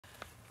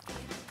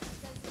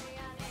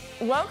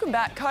Welcome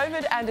back.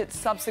 COVID and its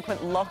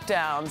subsequent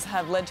lockdowns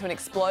have led to an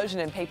explosion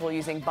in people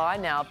using buy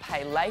now,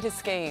 pay later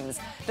schemes.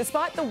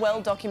 Despite the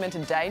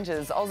well-documented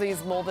dangers,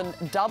 Aussies more than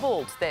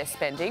doubled their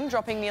spending,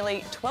 dropping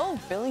nearly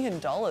 $12 billion,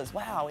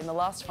 wow, in the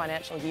last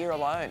financial year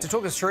alone. To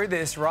talk us through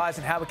this rise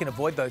and how we can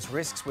avoid those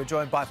risks, we're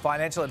joined by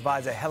financial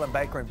advisor Helen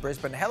Baker in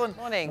Brisbane. Helen,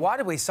 morning. Why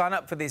did we sign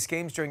up for these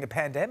schemes during the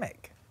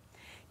pandemic?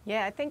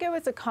 Yeah, I think it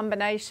was a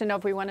combination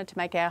of we wanted to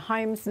make our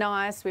homes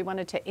nice, we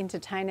wanted to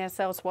entertain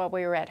ourselves while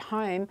we were at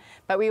home,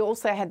 but we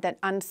also had that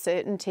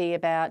uncertainty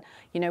about,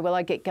 will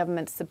I get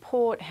government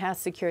support? How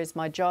secure is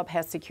my job? How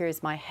secure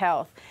is my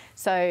health?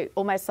 So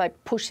almost like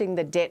pushing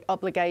the debt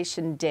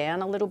obligation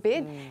down a little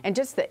bit and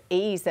just the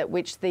ease at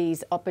which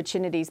these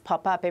opportunities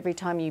pop up every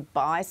time you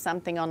buy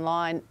something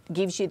online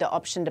gives you the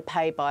option to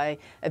pay by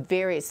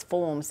various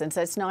forms. And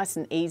so it's nice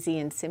and easy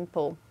and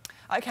simple.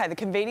 Okay, the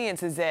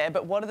convenience is there,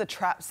 but what are the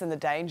traps and the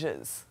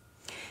dangers?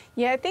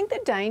 Yeah, I think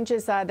the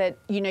dangers are that,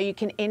 you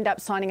can end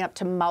up signing up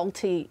to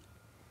multi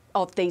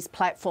of these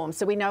platforms.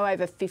 So we know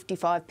over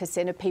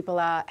 55% of people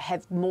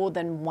have more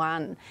than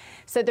one.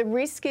 So the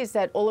risk is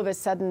that all of a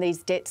sudden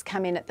these debts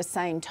come in at the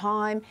same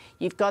time.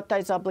 You've got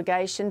those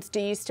obligations. Do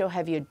you still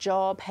have your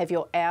job? Have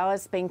your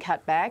hours been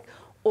cut back?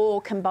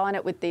 Or combine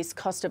it with this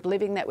cost of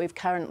living that we've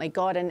currently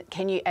got, and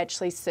can you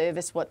actually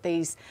service what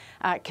these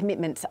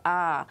commitments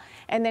are?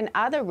 And then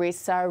other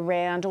risks are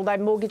around, although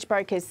mortgage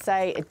brokers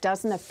say it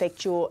doesn't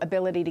affect your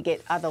ability to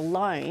get other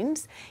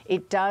loans,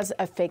 it does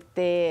affect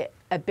their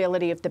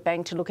ability of the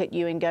bank to look at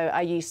you and go,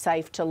 are you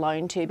safe to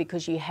loan to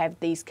because you have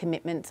these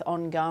commitments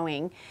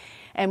ongoing?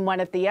 And one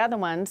of the other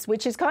ones,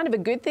 which is kind of a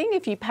good thing,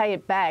 if you pay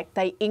it back,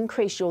 they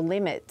increase your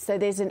limit. So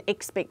there's an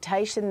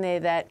expectation there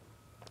that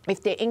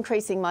if they're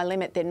increasing my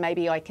limit, then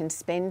maybe I can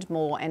spend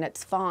more and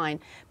it's fine.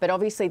 But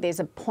obviously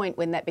there's a point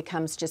when that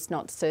becomes just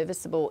not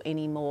serviceable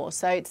anymore.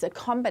 So it's a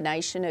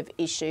combination of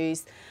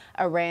issues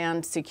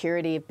around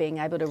security of being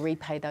able to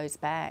repay those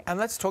back. And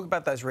let's talk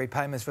about those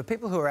repayments. For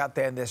people who are out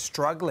there and they're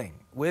struggling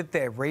with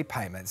their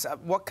repayments,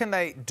 what can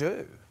they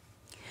do?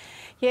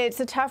 Yeah,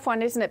 it's a tough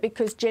one, isn't it?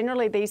 Because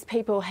generally these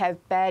people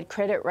have bad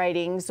credit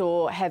ratings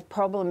or have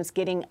problems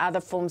getting other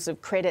forms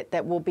of credit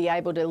that will be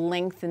able to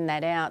lengthen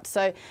that out.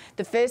 So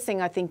the first thing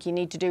I think you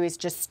need to do is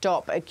just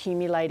stop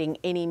accumulating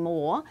any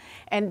more.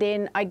 And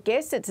then I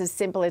guess it's as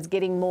simple as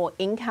getting more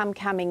income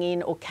coming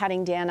in or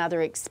cutting down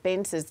other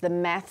expenses. The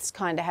maths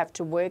kind of have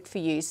to work for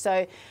you.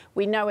 So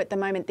we know at the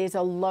moment there's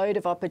a load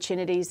of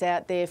opportunities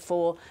out there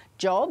for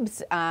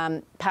jobs,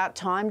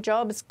 part-time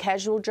jobs,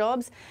 casual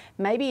jobs.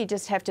 Maybe you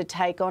just have to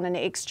take on an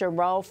extra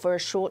role for a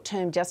short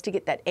term just to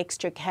get that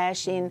extra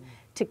cash in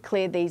to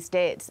clear these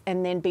debts,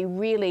 and then be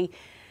really,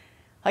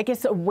 I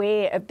guess,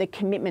 aware of the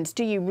commitments.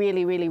 Do you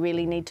really, really,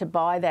 really need to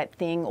buy that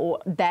thing or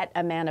that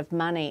amount of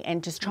money,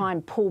 and just try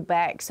and pull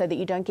back so that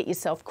you don't get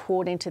yourself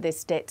caught into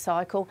this debt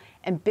cycle,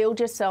 and build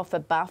yourself a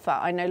buffer.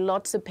 I know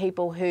lots of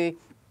people who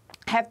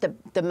have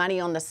the money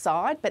on the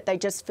side, but they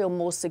just feel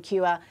more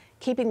secure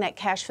keeping that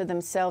cash for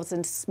themselves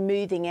and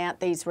smoothing out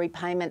these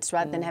repayments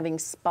rather than having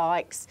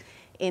spikes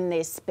in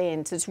their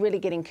spend. So it's really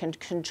getting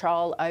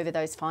control over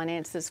those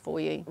finances for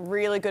you.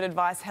 Really good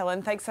advice,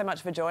 Helen. Thanks so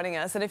much for joining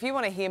us. And if you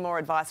want to hear more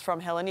advice from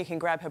Helen, you can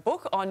grab her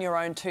book On Your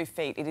Own 2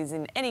 Feet. It is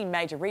in any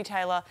major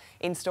retailer,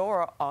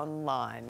 in-store or online.